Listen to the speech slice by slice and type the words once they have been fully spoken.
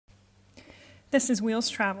This is Wheels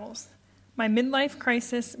Travels. My midlife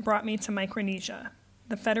crisis brought me to Micronesia,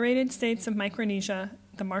 the Federated States of Micronesia,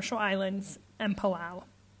 the Marshall Islands, and Palau.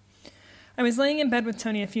 I was laying in bed with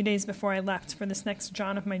Tony a few days before I left for this next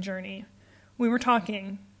jaunt of my journey. I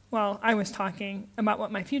was talking about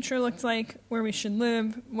what my future looked like, where we should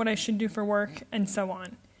live, what I should do for work, and so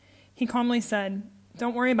on. He calmly said,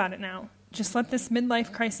 "Don't worry about it now. Just let this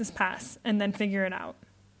midlife crisis pass, and then figure it out."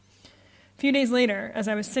 A few days later, as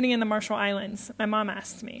I was sitting in the Marshall Islands, my mom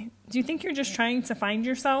asked me, "Do you think you're just trying to find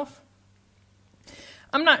yourself?"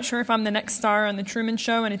 I'm not sure if I'm the next star on The Truman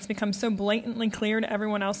Show and it's become so blatantly clear to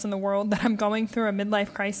everyone else in the world that I'm going through a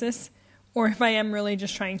midlife crisis, or if I am really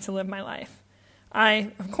just trying to live my life.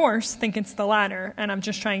 I, of course, think it's the latter, and I'm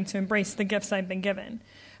just trying to embrace the gifts I've been given.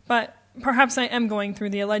 But perhaps I am going through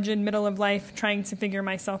the alleged middle of life trying to figure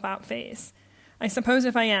myself out phase. I suppose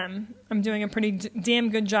if I am, I'm doing a pretty damn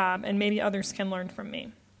good job, and maybe others can learn from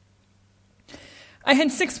me. I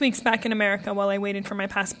had 6 weeks back in America while I waited for my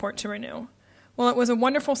passport to renew. While it was a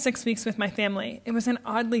wonderful 6 weeks with my family, it was an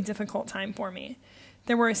oddly difficult time for me.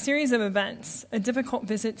 There were a series of events, a difficult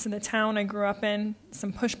visit to the town I grew up in,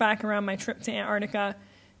 some pushback around my trip to Antarctica,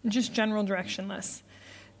 and just general directionless,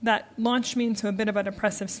 that launched me into a bit of a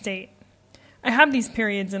depressive state. I have these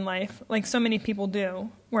periods in life, like so many people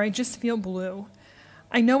do, where I just feel blue.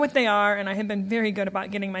 I know what they are, and I have been very good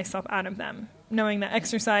about getting myself out of them, knowing that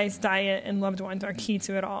exercise, diet, and loved ones are key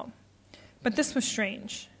to it all. But this was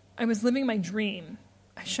strange. I was living my dream.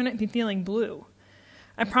 I shouldn't be feeling blue.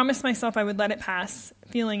 I promised myself I would let it pass,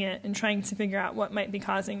 feeling it and trying to figure out what might be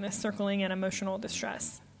causing this circling and emotional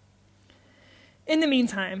distress. In the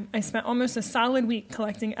meantime, I spent almost a solid week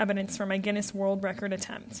collecting evidence for my Guinness World Record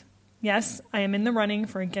attempt. Yes, I am in the running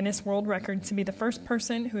for a Guinness World Record to be the first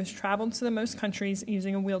person who has traveled to the most countries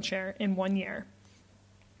using a wheelchair in 1 year.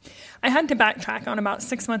 I had to backtrack on about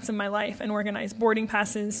 6 months of my life and organize boarding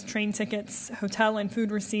passes, train tickets, hotel and food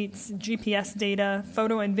receipts, GPS data,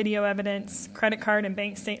 photo and video evidence, credit card and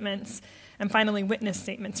bank statements, and finally witness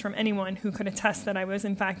statements from anyone who could attest that I was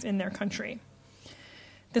in fact in their country.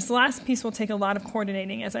 This last piece will take a lot of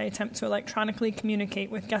coordinating as I attempt to electronically communicate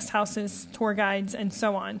with guest houses, tour guides, and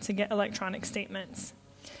so on to get electronic statements.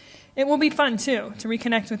 It will be fun, too, to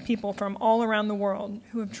reconnect with people from all around the world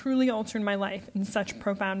who have truly altered my life in such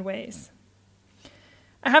profound ways.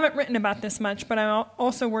 I haven't written about this much, but I'm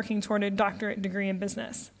also working toward a doctorate degree in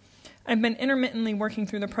business. I've been intermittently working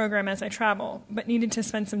through the program as I travel, but needed to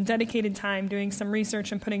spend some dedicated time doing some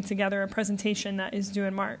research and putting together a presentation that is due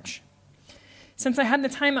in March. Since I had the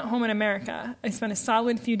time at home in America, I spent a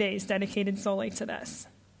solid few days dedicated solely to this.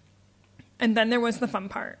 And then there was the fun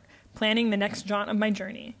part, planning the next jaunt of my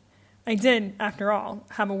journey. I did, after all,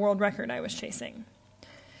 have a world record I was chasing.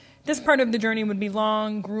 This part of the journey would be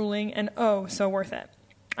long, grueling, and oh, so worth it.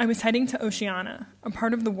 I was heading to Oceania, a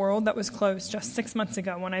part of the world that was closed just 6 months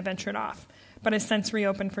ago when I ventured off, but has since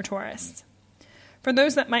reopened for tourists. For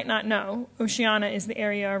those that might not know, Oceania is the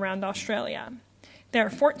area around Australia. There are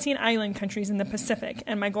 14 island countries in the Pacific,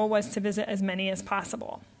 and my goal was to visit as many as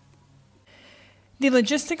possible. The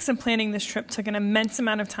logistics of planning this trip took an immense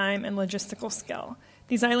amount of time and logistical skill.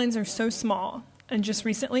 These islands are so small, and just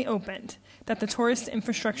recently opened, that the tourist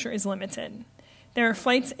infrastructure is limited. There are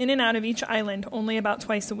flights in and out of each island only about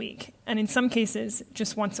twice a week, and in some cases,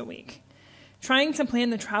 just once a week. Trying to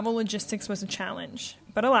plan the travel logistics was a challenge,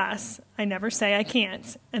 but alas, I never say I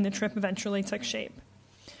can't, and the trip eventually took shape.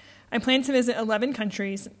 I plan to visit 11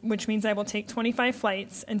 countries, which means I will take 25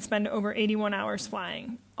 flights and spend over 81 hours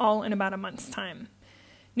flying, all in about a month's time.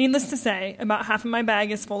 Needless to say, about half of my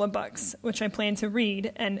bag is full of books, which I plan to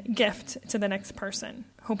read and gift to the next person,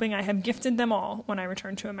 hoping I have gifted them all when I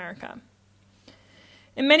return to America.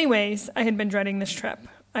 In many ways, I had been dreading this trip.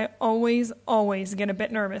 I always get a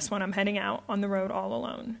bit nervous when I'm heading out on the road all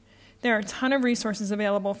alone. There are a ton of resources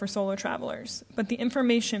available for solo travelers, but the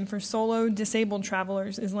information for solo disabled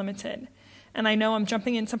travelers is limited, and I know I'm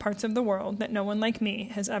jumping into parts of the world that no one like me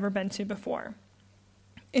has ever been to before.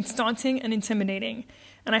 It's daunting and intimidating,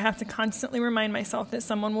 and I have to constantly remind myself that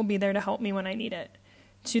someone will be there to help me when I need it.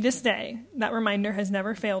 To this day, that reminder has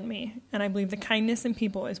never failed me, and I believe the kindness in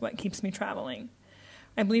people is what keeps me traveling.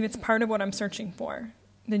 I believe it's part of what I'm searching for,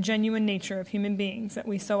 the genuine nature of human beings that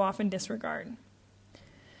we so often disregard.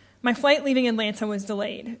 My flight leaving Atlanta was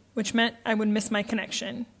delayed, which meant I would miss my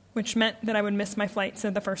connection, which meant that I would miss my flight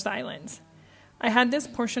to the first island. I had this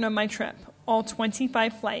portion of my trip, all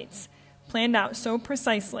 25 flights, planned out so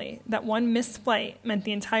precisely that one missed flight meant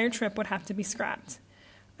the entire trip would have to be scrapped.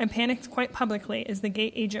 I panicked quite publicly as the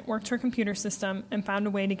gate agent worked her computer system and found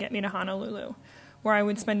a way to get me to Honolulu, where I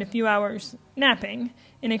would spend a few hours napping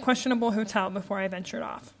in a questionable hotel before I ventured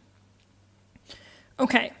off.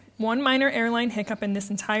 Okay, one minor airline hiccup in this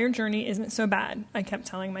entire journey isn't so bad, I kept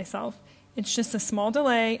telling myself. It's just a small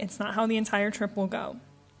delay. It's not how the entire trip will go.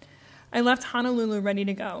 I left Honolulu ready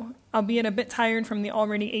to go, albeit a bit tired from the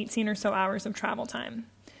already 18 or so hours of travel time.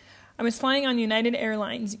 I was flying on United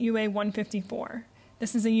Airlines UA-154.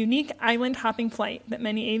 This is a unique island-hopping flight that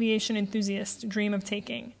many aviation enthusiasts dream of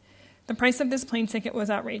taking. The price of this plane ticket was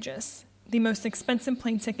outrageous. The most expensive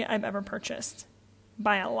plane ticket I've ever purchased.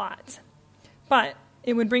 By a lot. But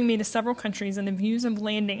it would bring me to several countries, and the views of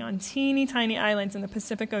landing on teeny tiny islands in the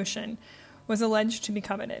Pacific Ocean was alleged to be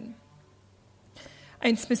coveted. I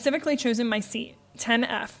had specifically chosen my seat,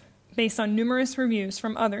 10F, based on numerous reviews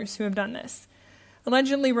from others who have done this.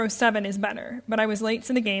 Allegedly, row 7 is better, but I was late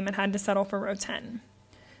to the game and had to settle for row 10.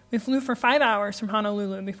 We flew for 5 hours from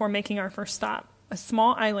Honolulu before making our first stop, a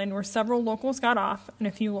small island where several locals got off and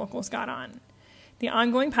a few locals got on. The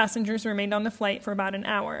ongoing passengers remained on the flight for about an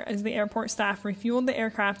hour as the airport staff refueled the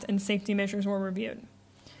aircraft and safety measures were reviewed.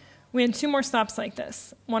 We had 2 more stops like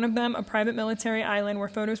this, one of them a private military island where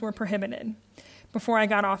photos were prohibited, before I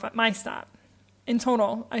got off at my stop. In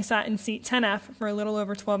total, I sat in seat 10F for a little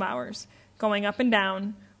over 12 hours, going up and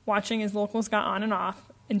down, watching as locals got on and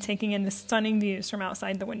off, and taking in the stunning views from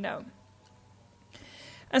outside the window.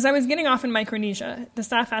 As I was getting off in Micronesia, the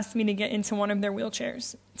staff asked me to get into one of their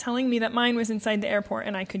wheelchairs, telling me that mine was inside the airport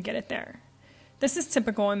and I could get it there. This is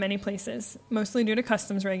typical in many places, mostly due to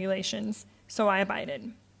customs regulations, so I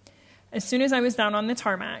abided. As soon as I was down on the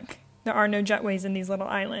tarmac, there are no jetways in these little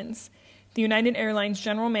islands, the United Airlines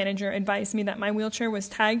general manager advised me that my wheelchair was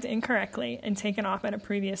tagged incorrectly and taken off at a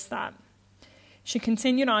previous stop. She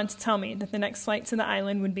continued on to tell me that the next flight to the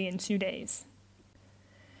island would be in 2 days.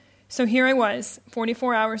 So here I was,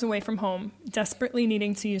 44 hours away from home, desperately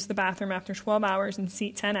needing to use the bathroom after 12 hours in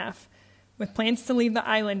seat 10F, with plans to leave the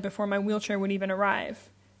island before my wheelchair would even arrive,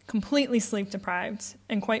 completely sleep-deprived,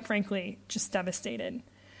 and quite frankly, just devastated.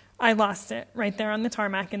 I lost it, right there on the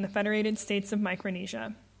tarmac in the Federated States of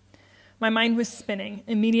Micronesia. My mind was spinning,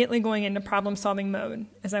 immediately going into problem-solving mode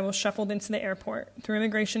as I was shuffled into the airport, through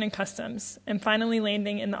immigration and customs, and finally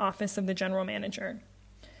landing in the office of the general manager.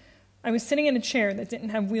 I was sitting in a chair that didn't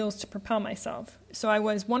have wheels to propel myself, so I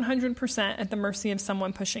was 100% at the mercy of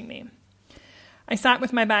someone pushing me. I sat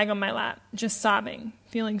with my bag on my lap, just sobbing,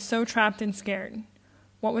 feeling so trapped and scared.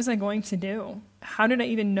 What was I going to do? How did I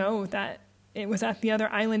even know that it was at the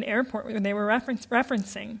other island airport where they were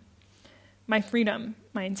referencing? My freedom,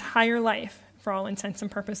 my entire life, for all intents and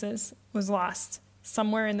purposes, was lost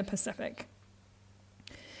somewhere in the Pacific.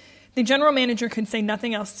 The general manager could say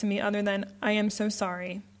nothing else to me other than, "I am so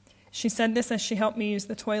sorry." She said this as she helped me use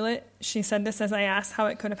the toilet. She said this as I asked how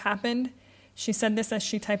it could have happened. She said this as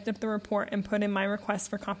she typed up the report and put in my request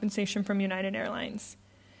for compensation from United Airlines.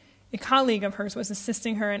 A colleague of hers was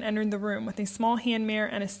assisting her and entered the room with a small hand mirror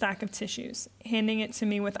and a stack of tissues, handing it to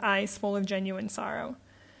me with eyes full of genuine sorrow.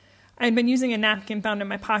 I had been using a napkin found in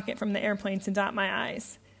my pocket from the airplane to dot my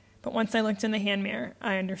eyes, but once I looked in the hand mirror,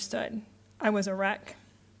 I understood. I was a wreck.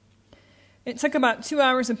 It took about 2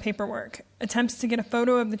 hours of paperwork, attempts to get a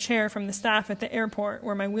photo of the chair from the staff at the airport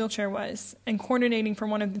where my wheelchair was, and coordinating for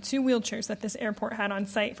one of the 2 wheelchairs that this airport had on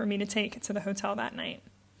site for me to take to the hotel that night.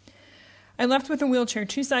 I left with a wheelchair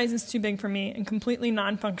 2 sizes too big for me and completely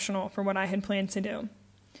non-functional for what I had planned to do.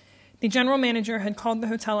 The general manager had called the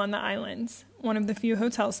hotel on the islands, one of the few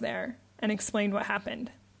hotels there, and explained what happened.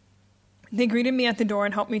 They greeted me at the door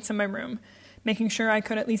and helped me to my room, making sure I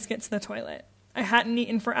could at least get to the toilet. I hadn't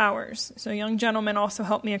eaten for hours, so a young gentleman also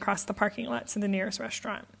helped me across the parking lot to the nearest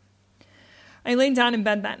restaurant. I laid down in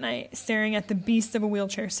bed that night, staring at the beast of a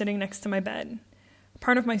wheelchair sitting next to my bed.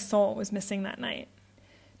 Part of my soul was missing that night.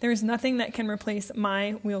 There is nothing that can replace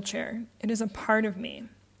my wheelchair. It is a part of me.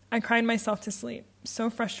 I cried myself to sleep, so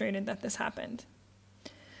frustrated that this happened.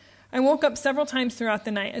 I woke up several times throughout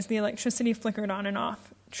the night as the electricity flickered on and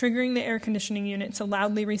off, triggering the air conditioning unit to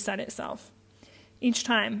loudly reset itself. Each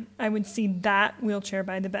time, I would see that wheelchair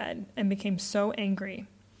by the bed and became so angry.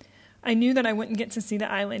 I knew that I wouldn't get to see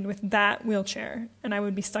the island with that wheelchair, and I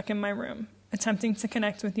would be stuck in my room, attempting to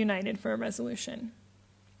connect with United for a resolution.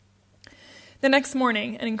 The next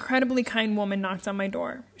morning, an incredibly kind woman knocked on my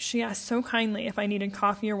door. She asked so kindly if I needed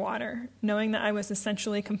coffee or water, knowing that I was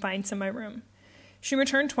essentially confined to my room. She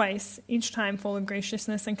returned twice, each time full of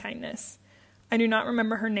graciousness and kindness. I do not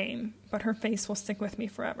remember her name, but her face will stick with me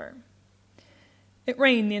forever. It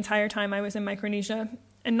rained the entire time I was in Micronesia,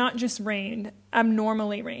 and not just rained,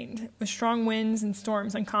 abnormally rained, with strong winds and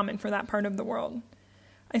storms uncommon for that part of the world.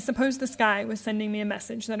 I suppose the sky was sending me a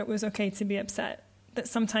message that it was okay to be upset, that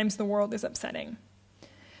sometimes the world is upsetting.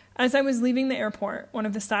 As I was leaving the airport, one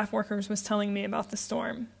of the staff workers was telling me about the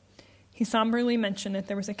storm. He somberly mentioned that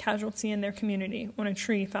there was a casualty in their community when a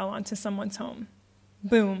tree fell onto someone's home.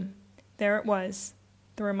 Boom. There it was,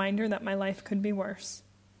 the reminder that my life could be worse.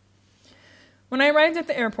 When I arrived at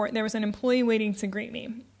the airport, there was an employee waiting to greet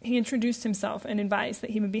me. He introduced himself and advised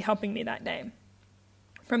that he would be helping me that day.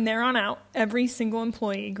 From there on out, every single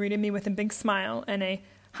employee greeted me with a big smile and a,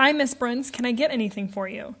 "Hi, Miss Bruns, can I get anything for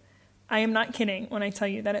you?" I am not kidding when I tell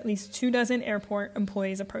you that at least 24 airport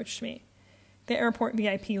employees approached me. The airport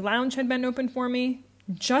VIP lounge had been open for me,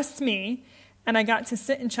 just me, and I got to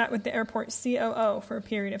sit and chat with the airport COO for a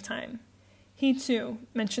period of time. He, too,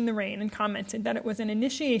 mentioned the rain and commented that it was an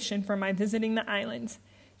initiation for my visiting the island,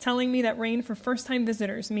 telling me that rain for first-time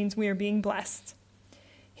visitors means we are being blessed.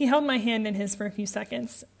 He held my hand in his for a few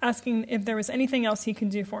seconds, asking if there was anything else he could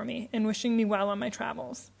do for me and wishing me well on my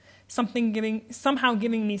travels, somehow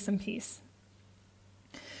giving me some peace.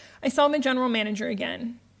 I saw the general manager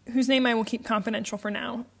again, whose name I will keep confidential for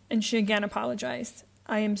now, and she again apologized.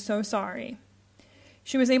 "I am so sorry."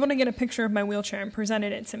 She was able to get a picture of my wheelchair and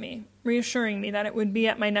presented it to me, reassuring me that it would be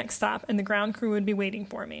at my next stop and the ground crew would be waiting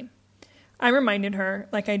for me. I reminded her,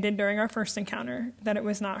 like I did during our first encounter, that it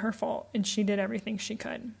was not her fault and she did everything she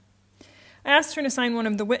could. I asked her to sign one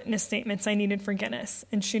of the witness statements I needed for Guinness,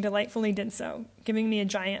 and she delightfully did so, giving me a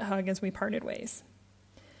giant hug as we parted ways.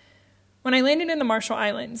 When I landed in the Marshall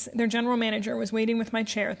Islands, their general manager was waiting with my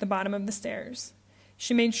chair at the bottom of the stairs.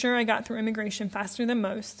 She made sure I got through immigration faster than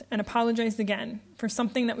most and apologized again for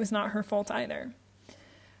something that was not her fault either.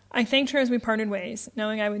 I thanked her as we parted ways,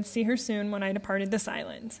 knowing I would see her soon when I departed this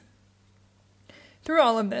island. Through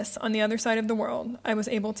all of this, on the other side of the world, I was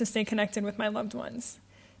able to stay connected with my loved ones.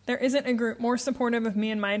 There isn't a group more supportive of me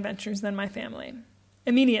and my adventures than my family.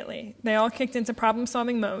 Immediately, they all kicked into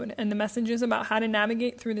problem-solving mode, and the messages about how to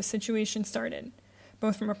navigate through the situation started,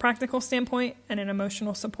 both from a practical standpoint and an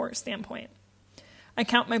emotional support standpoint. I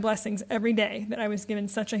count my blessings every day that I was given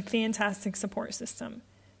such a fantastic support system.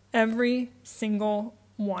 Every single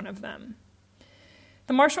one of them.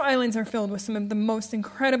 The Marshall Islands are filled with some of the most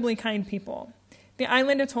incredibly kind people. The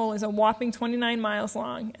island atoll is a whopping 29 miles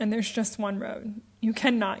long, and there's just one road. You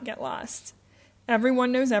cannot get lost.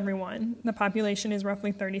 Everyone knows everyone. The population is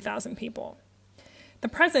roughly 30,000 people. The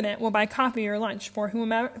president will buy coffee or lunch for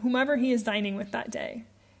whomever he is dining with that day.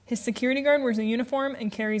 His security guard wears a uniform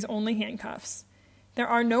and carries only handcuffs. There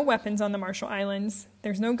are no weapons on the Marshall Islands.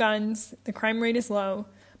 There's no guns. The crime rate is low,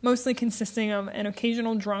 mostly consisting of an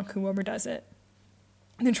occasional drunk who overdoes it.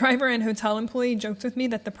 The driver and hotel employee joked with me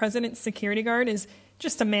that the president's security guard is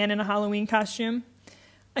just a man in a Halloween costume.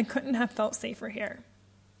 I couldn't have felt safer here.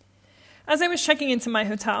 As I was checking into my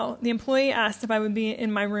hotel, the employee asked if I would be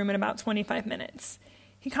in my room in about 25 minutes.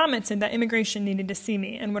 He commented that immigration needed to see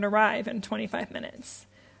me and would arrive in 25 minutes.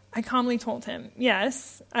 I calmly told him,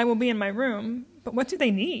 "Yes, I will be in my room, but what do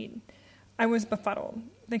they need?" I was befuddled.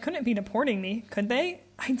 They couldn't be deporting me, could they?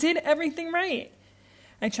 I did everything right.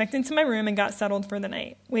 I checked into my room and got settled for the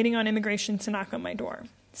night, waiting on immigration to knock on my door.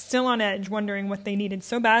 Still on edge, wondering what they needed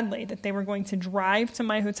so badly that they were going to drive to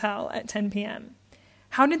my hotel at 10 p.m.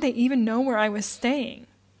 How did they even know where I was staying?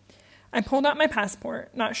 I pulled out my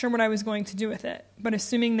passport, not sure what I was going to do with it, but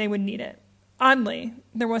assuming they would need it. Oddly,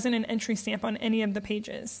 there wasn't an entry stamp on any of the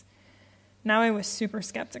pages. Now I was super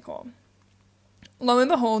skeptical. Lo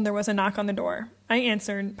and behold, there was a knock on the door. I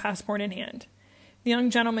answered, passport in hand. The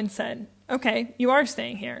young gentleman said, "Okay, you are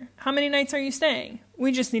staying here. How many nights are you staying?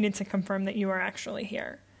 We just needed to confirm that you are actually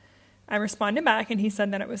here." I responded back, and he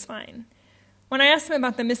said that it was fine. When I asked him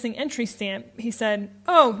about the missing entry stamp, he said,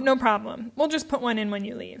 "Oh, no problem. We'll just put one in when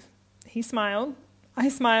you leave." He smiled. I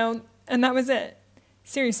smiled, and that was it.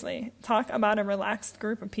 Seriously, talk about a relaxed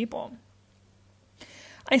group of people.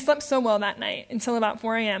 I slept so well that night until about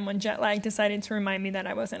 4 a.m. when jet lag decided to remind me that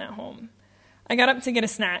I wasn't at home. I got up to get a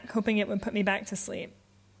snack, hoping it would put me back to sleep.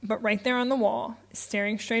 But right there on the wall,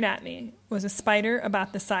 staring straight at me, was a spider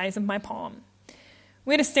about the size of my palm.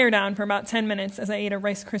 We had a stare down for about 10 minutes as I ate a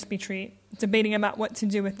Rice Krispie treat, debating about what to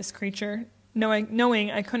do with this creature, knowing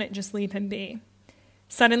I couldn't just leave him be.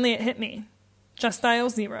 Suddenly it hit me. Just dial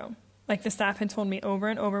 0, like the staff had told me over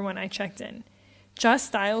and over when I checked in.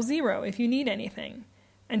 Just dial 0 if you need anything.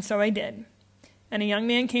 And so I did. And a young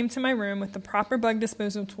man came to my room with the proper bug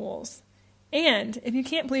disposal tools. And, if you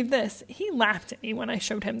can't believe this, he laughed at me when I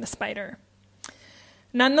showed him the spider.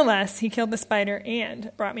 Nonetheless, he killed the spider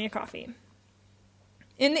and brought me a coffee.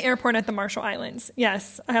 In the airport at the Marshall Islands,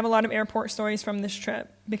 yes, I have a lot of airport stories from this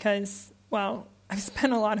trip because, well, I've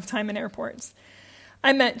spent a lot of time in airports.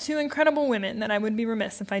 I met 2 incredible women that I would be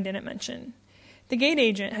remiss if I didn't mention. The gate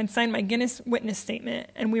agent had signed my Guinness witness statement,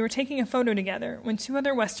 and we were taking a photo together when 2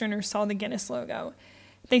 other Westerners saw the Guinness logo,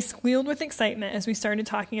 They squealed with excitement as we started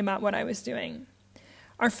talking about what I was doing.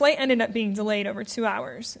 Our flight ended up being delayed over 2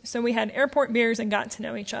 hours, so we had airport beers and got to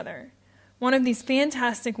know each other. One of these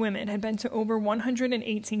fantastic women had been to over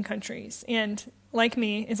 118 countries and, like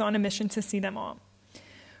me, is on a mission to see them all.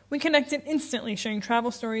 We connected instantly, sharing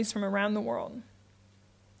travel stories from around the world.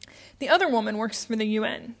 The other woman works for the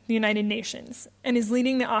UN, the United Nations, and is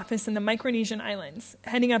leading the office in the Micronesian islands,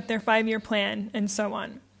 heading up their 5-year plan, and so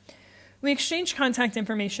on. We exchanged contact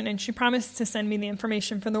information, and she promised to send me the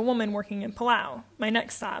information for the woman working in Palau, my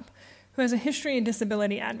next stop, who has a history in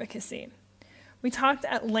disability advocacy. We talked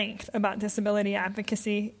at length about disability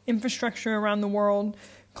advocacy, infrastructure around the world,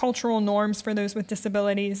 cultural norms for those with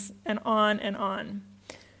disabilities, and on and on.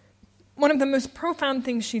 One of the most profound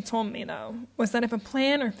things she told me, though, was that if a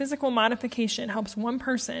plan or physical modification helps one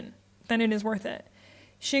person, then it is worth it.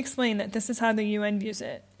 She explained that this is how the UN views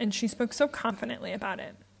it, and she spoke so confidently about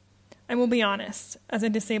it. I will be honest, as a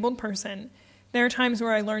disabled person, there are times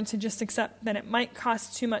where I learn to just accept that it might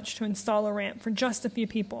cost too much to install a ramp for just a few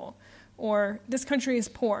people, or this country is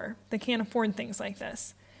poor, they can't afford things like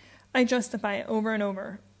this. I justify it over and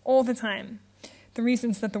over, all the time, the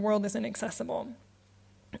reasons that the world isn't accessible.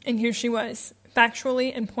 And here she was,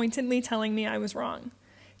 factually and pointedly telling me I was wrong,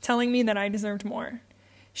 telling me that I deserved more.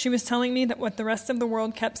 She was telling me that what the rest of the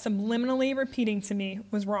world kept subliminally repeating to me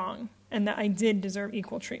was wrong, and that I did deserve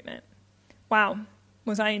equal treatment. Wow,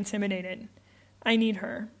 was I intimidated. I need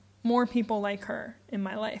her, more people like her in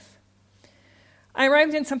my life. I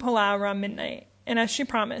arrived into Palau around midnight, and as she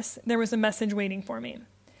promised, there was a message waiting for me.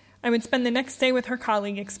 I would spend the next day with her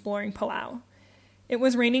colleague exploring Palau. It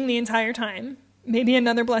was raining the entire time, maybe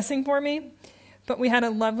another blessing for me, but we had a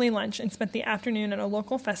lovely lunch and spent the afternoon at a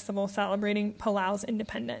local festival celebrating Palau's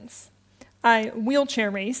independence. I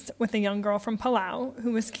wheelchair raced with a young girl from Palau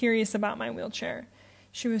who was curious about my wheelchair.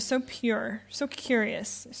 She was so pure, so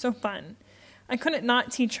curious, so fun. I couldn't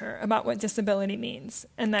not teach her about what disability means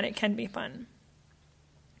and that it can be fun.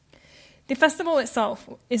 The festival itself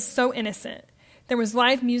is so innocent. There was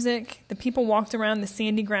live music, the people walked around the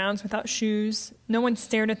sandy grounds without shoes, no one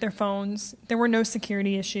stared at their phones, there were no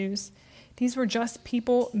security issues. These were just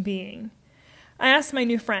people being. I asked my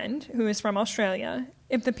new friend, who is from Australia,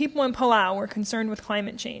 if the people in Palau were concerned with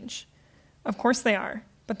climate change. Of course they are,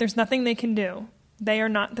 but there's nothing they can do. They are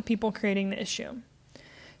not the people creating the issue.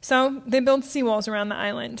 So they build seawalls around the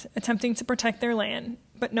island, attempting to protect their land,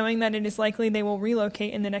 but knowing that it is likely they will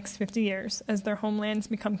relocate in the next 50 years as their homelands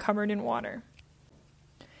become covered in water.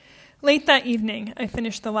 Late that evening, I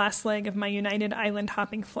finished the last leg of my United Island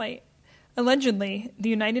hopping flight. Allegedly, the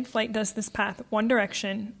United flight does this path one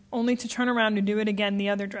direction, only to turn around and do it again the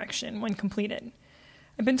other direction when completed.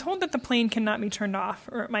 I've been told that the plane cannot be turned off,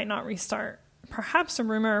 or it might not restart. Perhaps a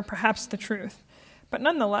rumor, or perhaps the truth, but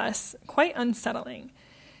nonetheless, quite unsettling.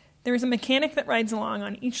 There is a mechanic that rides along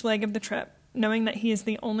on each leg of the trip, knowing that he is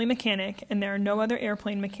the only mechanic and there are no other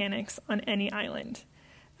airplane mechanics on any island.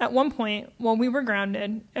 At one point, while we were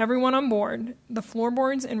grounded, everyone on board, the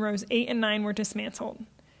floorboards in rows 8 and 9 were dismantled.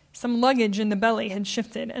 Some luggage in the belly had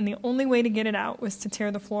shifted, and the only way to get it out was to tear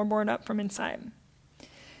the floorboard up from inside.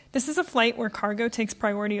 This is a flight where cargo takes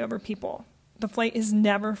priority over people. The flight is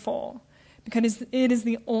never full, because it is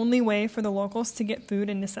the only way for the locals to get food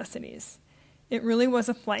and necessities. It really was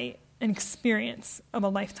a flight, an experience of a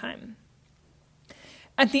lifetime.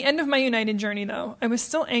 At the end of my United journey, though, I was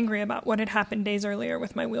still angry about what had happened days earlier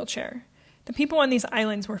with my wheelchair. The people on these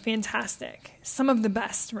islands were fantastic, some of the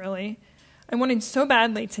best, really. I wanted so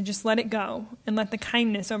badly to just let it go and let the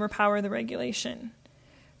kindness overpower the regulation.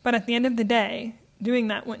 But at the end of the day, doing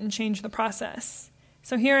that wouldn't change the process.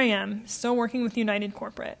 So here I am, still working with United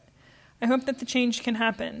Corporate. I hope that the change can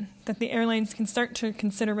happen, that the airlines can start to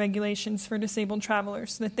consider regulations for disabled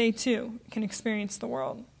travelers so that they, too, can experience the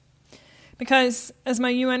world. Because, as my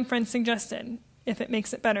UN friend suggested, if it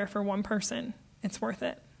makes it better for one person, it's worth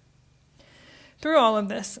it. Through all of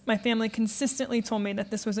this, my family consistently told me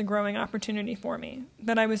that this was a growing opportunity for me,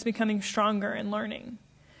 that I was becoming stronger and learning.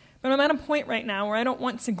 But I'm at a point right now where I don't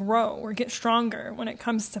want to grow or get stronger when it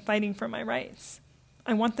comes to fighting for my rights.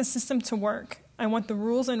 I want the system to work. I want the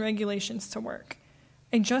rules and regulations to work.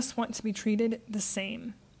 I just want to be treated the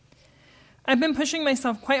same. I've been pushing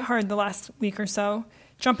myself quite hard the last week or so,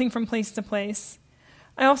 jumping from place to place.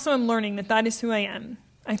 I also am learning that that is who I am.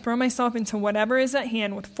 I throw myself into whatever is at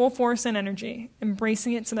hand with full force and energy,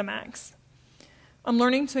 embracing it to the max. I'm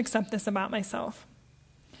learning to accept this about myself.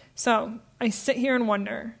 So, I sit here and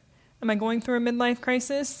wonder, am I going through a midlife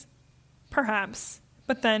crisis? Perhaps.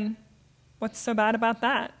 But then, what's so bad about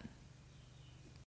that?